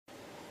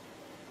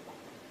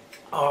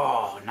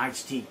Oh,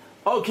 nice tea.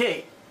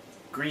 Okay,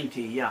 green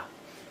tea, yeah.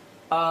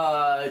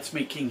 It's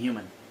me,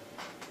 Kinghuman.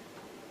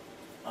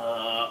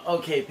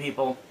 Okay,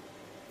 people.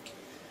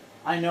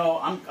 I know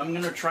I'm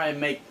gonna try and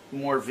make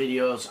more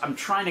videos. I'm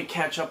trying to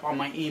catch up on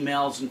my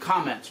emails and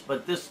comments,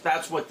 but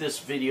that's what this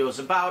video is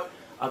about.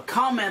 A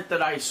comment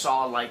that I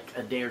saw like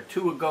a day or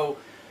two ago,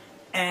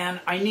 and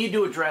I need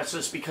to address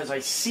this because I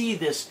see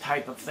this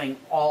type of thing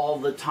all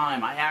the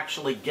time. I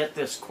actually get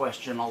this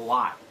question a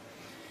lot.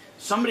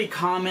 Somebody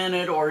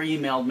commented or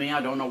emailed me,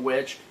 I don't know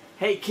which,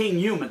 "Hey,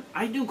 Kinghuman,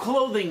 I do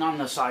clothing on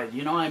the side.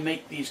 You know, I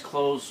make these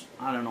clothes."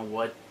 I don't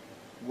know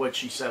what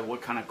she said,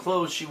 what kind of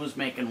clothes she was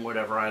making,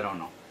 whatever, I don't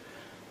know.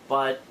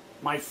 But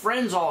my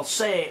friends all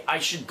say I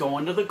should go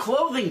into the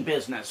clothing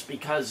business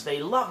because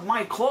they love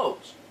my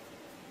clothes.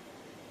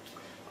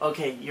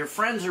 Okay, your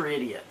friends are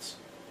idiots.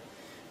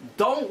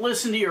 Don't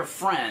listen to your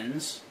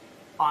friends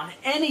on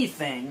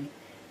anything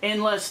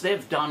unless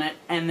they've done it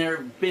and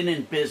they've been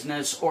in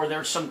business or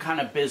they're some kind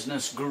of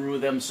business guru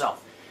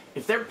themselves.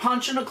 If they're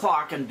punching a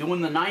clock and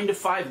doing the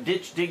 9-to-5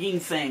 ditch digging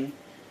thing,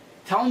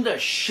 tell them to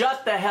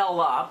shut the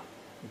hell up.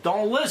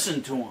 Don't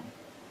listen to them.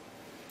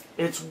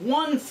 It's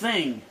one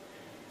thing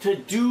to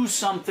do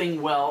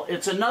something well.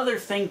 It's another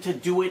thing to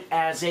do it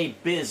as a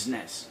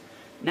business.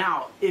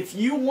 Now, if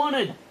you want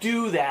to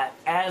do that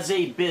as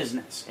a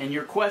business, and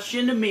your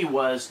question to me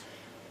was,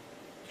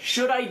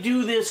 should I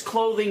do this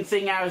clothing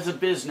thing as a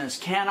business?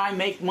 Can I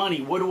make money?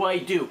 What do I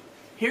do?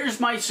 Here's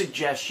my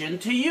suggestion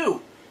to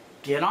you.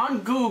 Get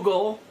on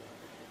Google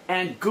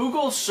and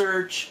Google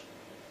search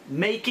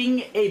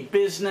making a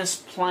business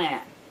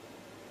plan.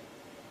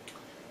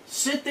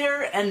 Sit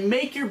there and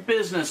make your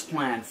business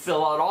plan.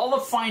 Fill out all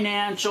the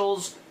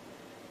financials,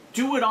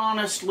 do it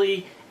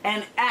honestly,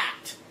 and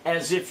act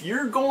as if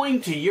you're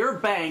going to your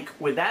bank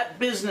with that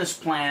business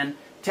plan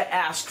to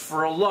ask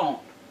for a loan.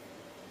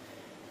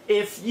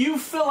 If you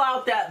fill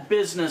out that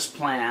business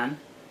plan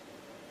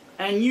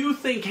and you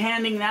think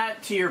handing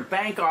that to your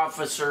bank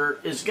officer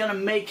is going to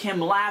make him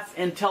laugh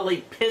until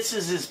he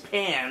pisses his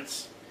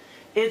pants,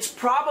 it's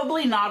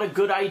probably not a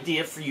good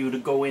idea for you to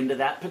go into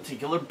that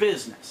particular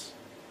business.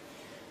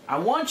 I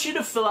want you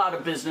to fill out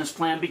a business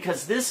plan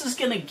because this is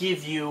going to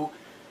give you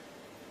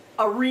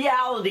a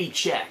reality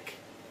check.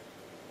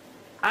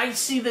 I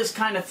see this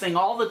kind of thing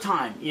all the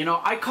time. You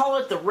know, I call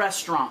it the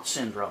restaurant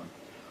syndrome.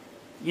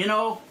 You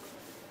know,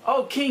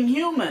 oh,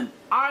 Kinghuman,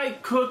 I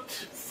cooked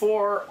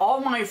for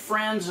all my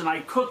friends and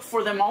I cook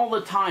for them all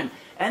the time.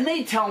 And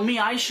they tell me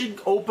I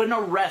should open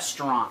a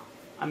restaurant.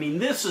 I mean,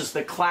 this is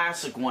the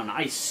classic one.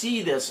 I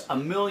see this a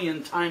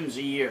million times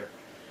a year.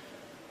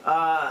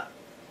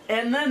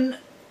 And then,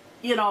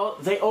 you know,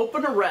 they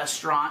open a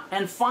restaurant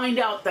and find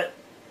out that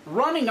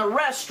running a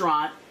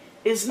restaurant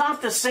is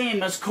not the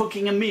same as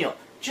cooking a meal.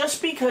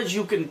 Just because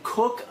you can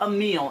cook a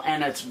meal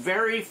and it's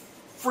very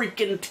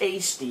freaking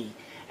tasty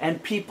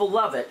and people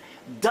love it,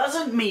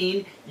 doesn't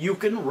mean you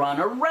can run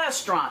a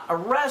restaurant. A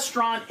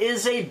restaurant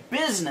is a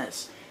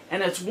business,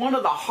 and it's one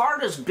of the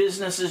hardest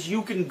businesses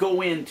you can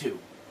go into.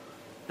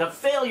 The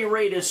failure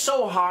rate is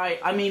so high,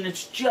 I mean,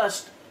 it's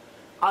just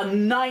a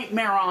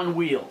nightmare on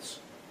wheels.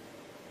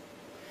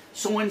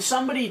 So when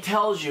somebody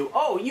tells you,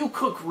 oh, you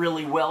cook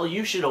really well,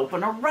 you should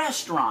open a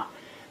restaurant,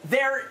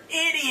 they're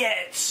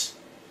idiots.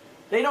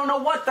 They don't know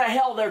what the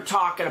hell they're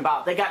talking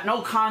about. They got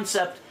no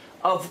concept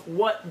of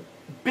what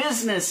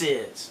business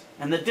is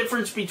and the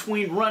difference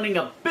between running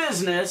a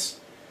business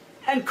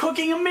and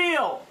cooking a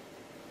meal.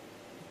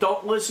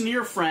 Don't listen to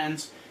your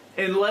friends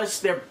unless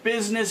they're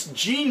business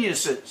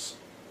geniuses.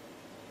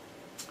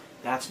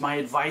 That's my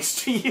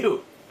advice to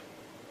you.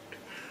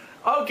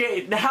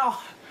 Okay,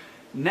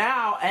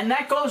 now, and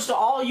that goes to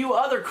all you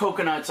other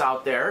coconuts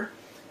out there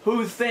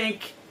who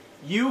think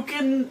you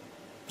can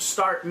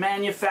start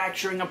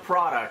manufacturing a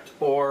product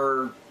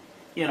or,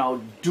 you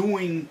know,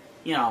 doing,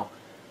 you know,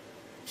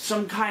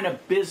 some kind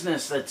of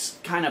business that's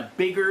kind of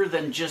bigger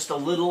than just a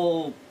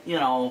little, you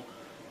know,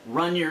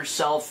 run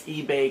yourself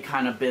eBay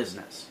kind of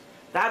business.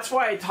 That's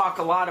why I talk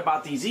a lot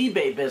about these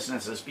eBay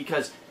businesses,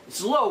 because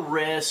it's low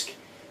risk.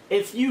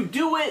 If you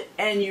do it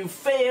and you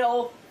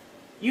fail,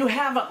 you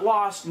haven't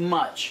lost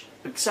much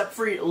except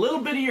for a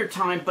little bit of your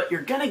time, but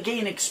you're going to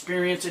gain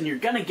experience and you're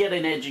going to get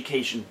an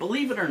education.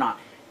 Believe it or not,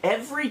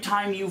 every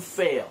time you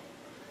fail,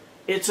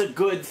 it's a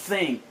good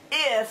thing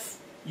if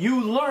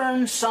you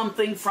learn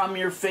something from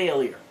your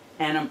failure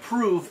and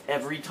improve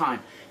every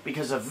time.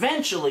 Because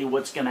eventually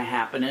what's going to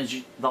happen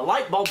is the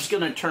light bulb's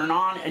going to turn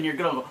on and you're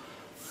going to go,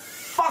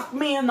 fuck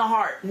me in the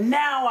heart.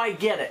 Now I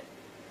get it.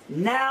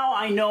 Now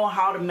I know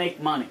how to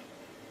make money.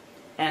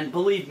 And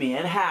believe me,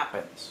 it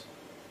happens.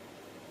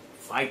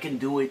 If I can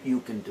do it, you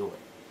can do it.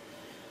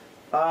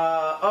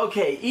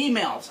 Okay,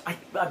 emails.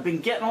 I've been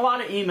getting a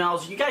lot of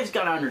emails. You guys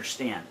got to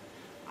understand.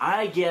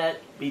 I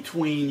get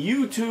between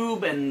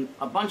YouTube and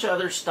a bunch of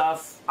other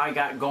stuff I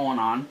got going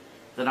on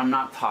that I'm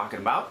not talking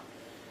about,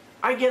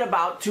 I get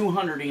about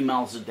 200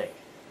 emails a day.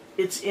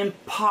 It's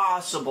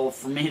impossible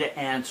for me to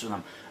answer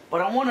them.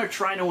 But I want to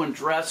try to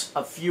address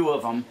a few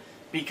of them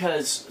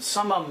because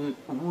some of them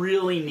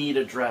really need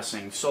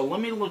addressing. So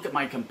let me look at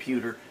my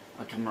computer.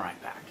 I'll come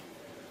right back.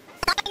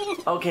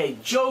 Okay,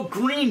 Joe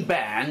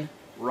Greenban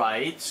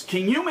writes,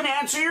 Kinghuman,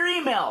 answer your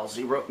emails.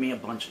 He wrote me a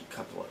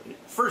couple of...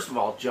 First of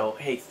all, Joe,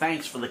 hey,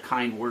 thanks for the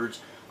kind words.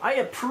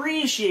 I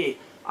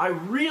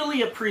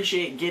really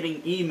appreciate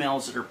getting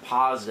emails that are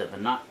positive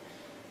and not...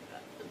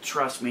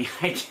 Trust me,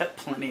 I get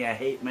plenty of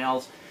hate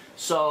mails.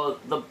 So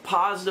the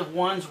positive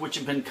ones, which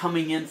have been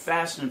coming in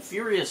fast and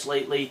furious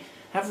lately,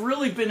 have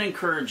really been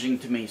encouraging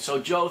to me.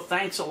 So, Joe,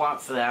 thanks a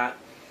lot for that.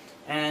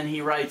 And he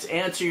writes,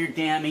 answer your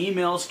damn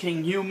emails,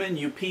 Kinghuman,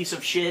 you piece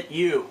of shit,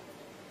 you.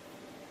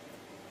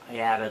 I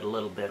added a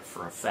little bit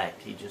for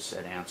effect. He just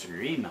said, answer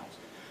your emails.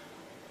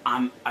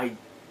 I'm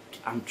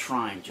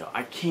trying, Joe.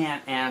 I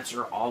can't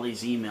answer all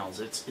these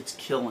emails. It's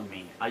killing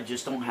me. I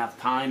just don't have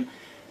time.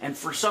 And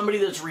for somebody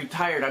that's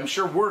retired, I'm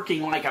sure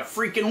working like a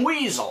freaking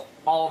weasel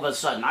all of a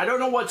sudden. I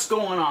don't know what's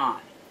going on.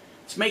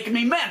 It's making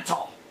me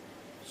mental.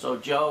 So,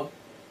 Joe,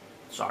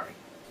 sorry.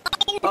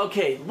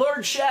 Okay,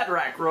 Lord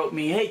Shadrach wrote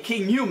me, hey,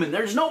 Kinghuman,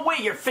 there's no way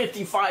you're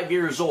 55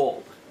 years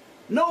old.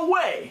 No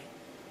way.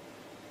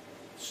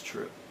 It's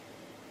true.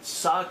 It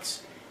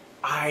sucks.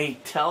 I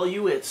tell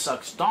you, it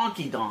sucks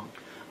donkey dong.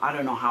 I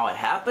don't know how it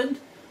happened.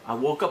 I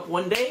woke up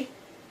one day,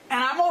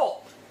 and I'm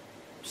old.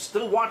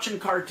 Still watching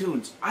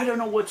cartoons. I don't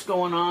know what's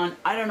going on.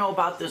 I don't know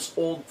about this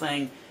old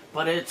thing,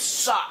 but it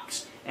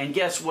sucks. And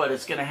guess what?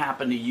 It's going to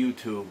happen to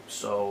YouTube.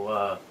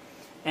 So,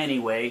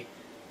 anyway,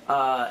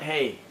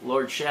 hey,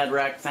 Lord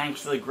Shadrach,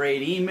 thanks for the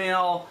great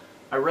email.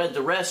 I read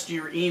the rest of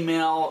your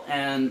email,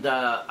 and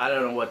I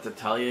don't know what to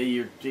tell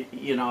you.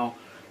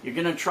 You're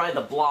going to try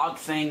the blog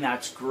thing.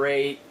 That's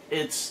great.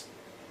 It's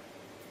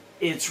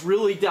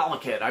really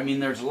delicate. I mean,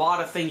 there's a lot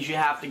of things you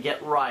have to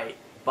get right,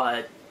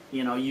 but...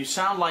 you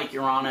sound like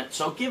you're on it,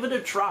 so give it a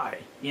try.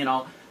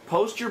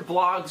 Post your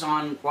blogs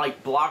on,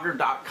 like,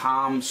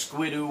 blogger.com,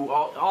 Squidoo,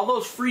 all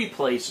those free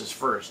places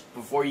first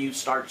before you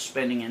start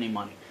spending any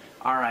money.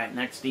 All right,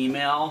 next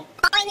email.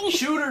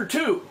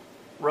 Shooter2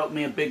 wrote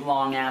me a big,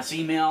 long-ass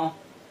email.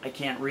 I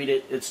can't read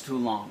it. It's too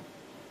long.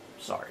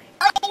 Sorry.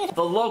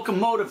 The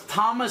Locomotive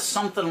Thomas,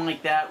 something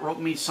like that, wrote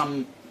me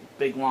some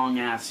big,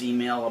 long-ass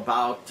email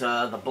about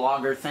the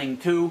blogger thing,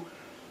 too,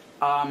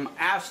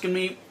 asking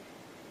me...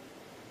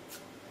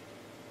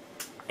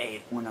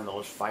 Hey, one of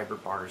those fiber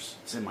bars.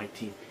 It's in my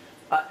teeth.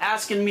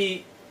 Asking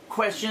me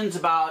questions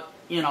about,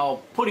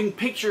 putting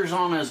pictures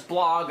on his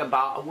blog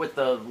about with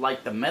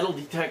the metal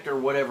detector,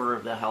 whatever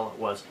the hell it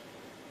was.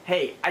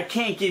 Hey, I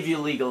can't give you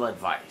legal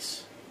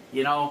advice.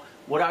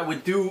 What I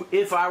would do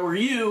if I were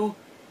you,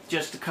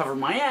 just to cover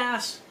my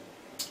ass,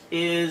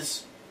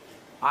 is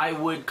I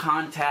would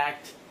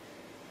contact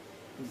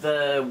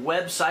the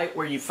website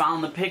where you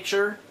found the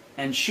picture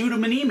and shoot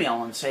them an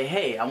email and say,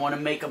 hey, I want to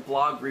make a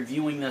blog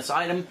reviewing this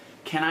item.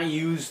 Can I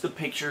use the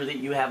picture that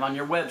you have on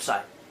your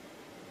website?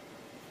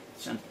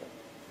 Simple.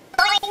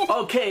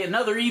 Okay,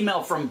 another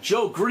email from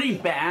Joe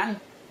Greenban.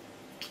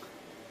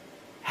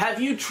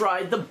 Have you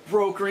tried the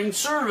brokering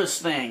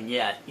service thing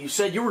yet? You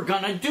said you were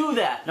going to do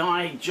that.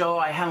 No, Joe,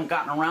 I haven't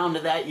gotten around to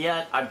that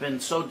yet. I've been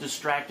so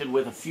distracted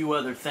with a few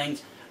other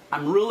things.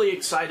 I'm really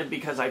excited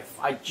because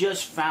I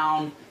just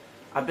found...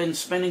 I've been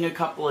spending a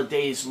couple of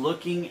days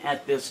looking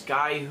at this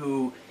guy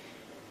who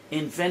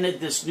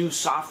invented this new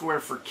software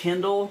for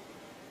Kindle.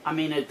 I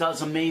mean, it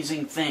does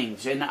amazing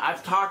things. And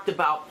I've talked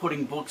about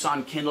putting books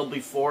on Kindle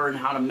before and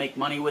how to make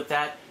money with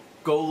that.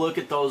 Go look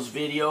at those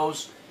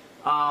videos.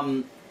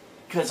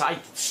 Because I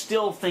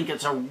still think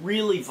it's a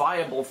really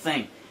viable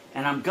thing.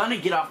 And I'm going to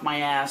get off my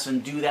ass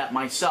and do that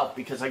myself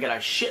because I got a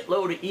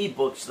shitload of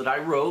ebooks that I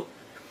wrote.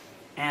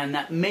 And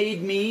that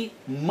made me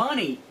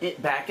money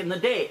back in the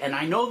day. And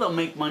I know they'll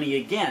make money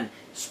again.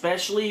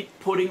 Especially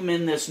putting them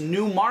in this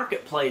new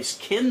marketplace,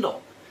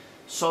 Kindle.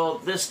 So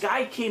this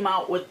guy came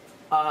out with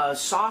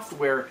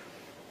software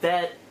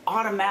that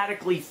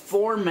automatically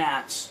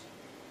formats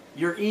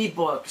your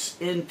ebooks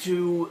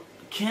into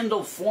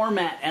Kindle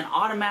format and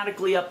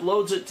automatically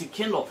uploads it to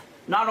Kindle.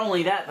 Not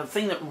only that, the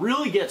thing that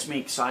really gets me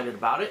excited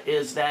about it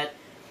is that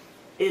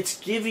it's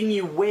giving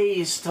you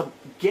ways to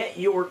get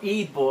your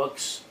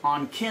ebooks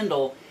on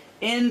Kindle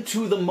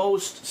into the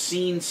most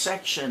seen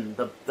section,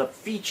 the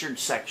featured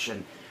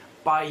section.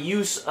 By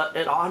use,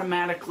 it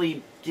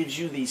automatically gives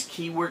you these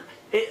keywords.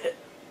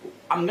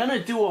 I'm going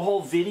to do a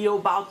whole video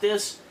about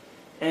this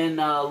in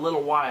a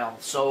little while.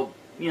 So,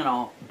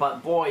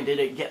 but boy, did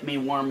it get me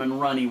warm and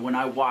runny when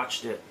I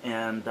watched it.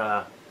 And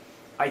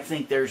I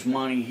think there's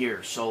money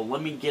here. So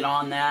let me get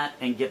on that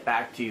and get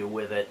back to you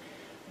with it.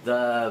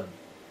 The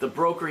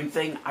brokering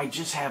thing, I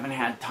just haven't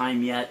had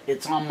time yet.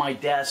 It's on my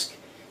desk.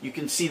 You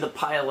can see the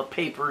pile of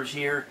papers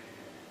here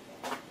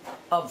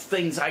of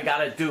things I got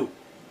to do.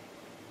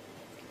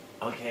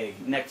 Okay,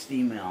 next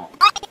email.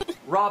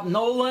 Rob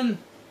Nolan.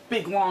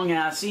 Big long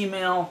ass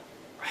email.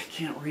 I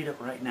can't read it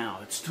right now.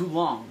 It's too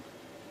long.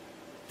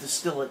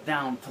 Distill it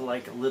down to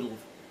like a little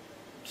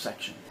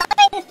section.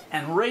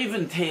 And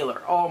Raven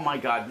Taylor. Oh my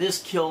God, this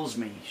kills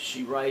me.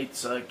 She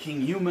writes,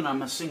 Kinghuman,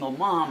 I'm a single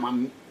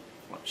mom.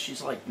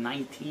 She's like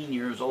 19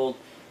 years old,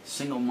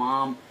 single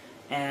mom,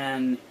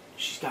 and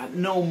she's got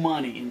no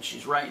money. And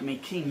she's writing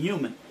me,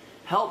 Kinghuman,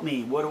 help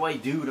me. What do I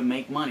do to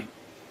make money?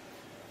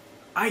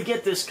 I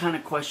get this kind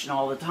of question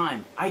all the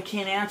time. I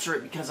can't answer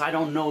it because I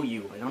don't know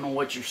you. I don't know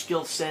what your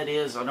skill set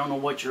is. I don't know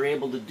what you're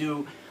able to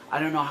do. I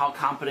don't know how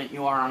competent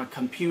you are on a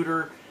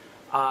computer.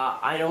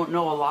 I don't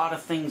know a lot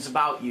of things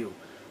about you.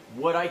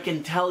 What I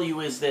can tell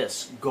you is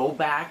this. Go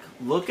back,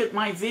 look at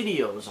my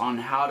videos on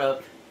how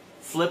to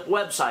flip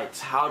websites,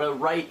 how to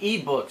write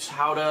ebooks,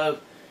 how to,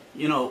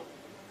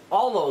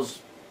 all those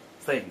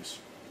things.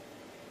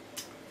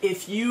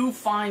 If you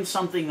find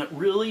something that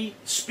really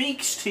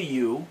speaks to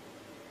you,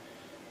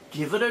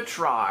 give it a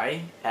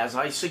try, as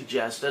I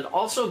suggested.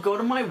 Also, go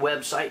to my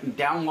website and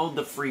download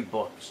the free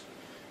books.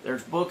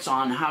 There's books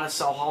on how to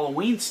sell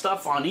Halloween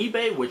stuff on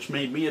eBay, which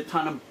made me a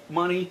ton of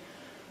money,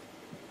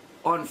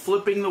 on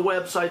flipping the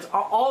websites,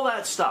 all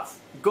that stuff.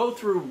 Go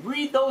through,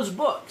 read those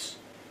books.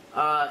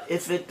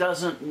 If it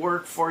doesn't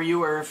work for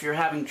you, or if you're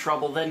having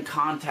trouble, then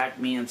contact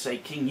me and say,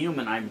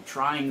 Kinghuman, I'm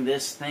trying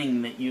this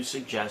thing that you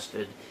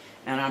suggested,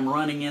 and I'm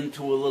running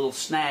into a little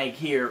snag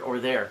here or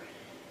there.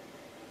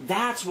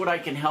 That's what I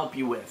can help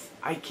you with.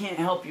 I can't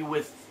help you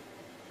with,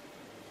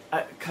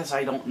 because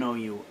I don't know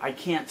you. I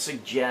can't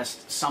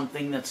suggest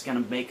something that's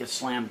going to make a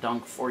slam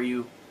dunk for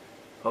you.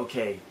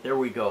 Okay, there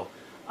we go.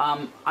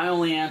 I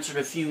only answered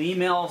a few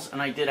emails,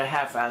 and I did a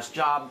half-assed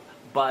job,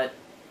 but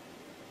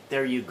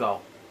there you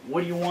go.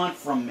 What do you want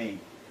from me?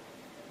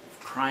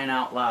 Crying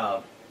out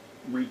loud.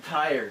 I'm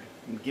retired.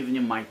 I'm giving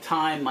you my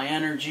time, my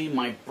energy,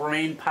 my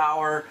brain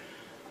power.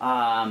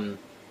 You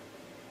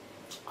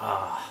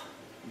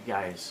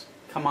guys,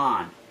 come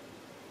on.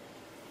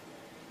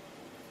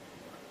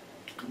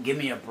 Give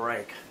me a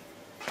break.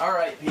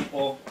 Alright,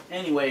 people.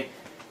 Anyway,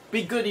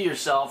 be good to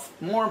yourself.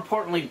 More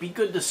importantly, be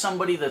good to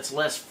somebody that's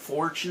less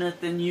fortunate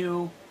than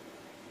you.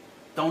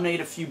 Donate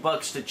a few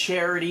bucks to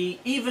charity.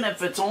 Even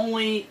if it's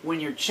only when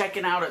you're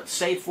checking out at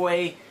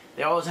Safeway.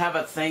 They always have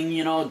a thing,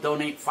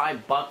 donate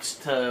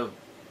 $5 to,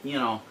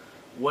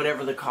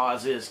 whatever the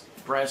cause is.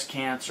 Breast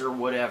cancer,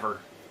 whatever.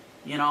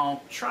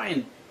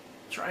 Try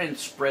and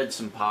spread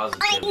some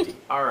positivity.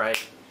 Alright.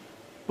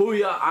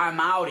 Booyah, I'm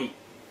outie.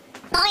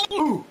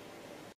 Ooh.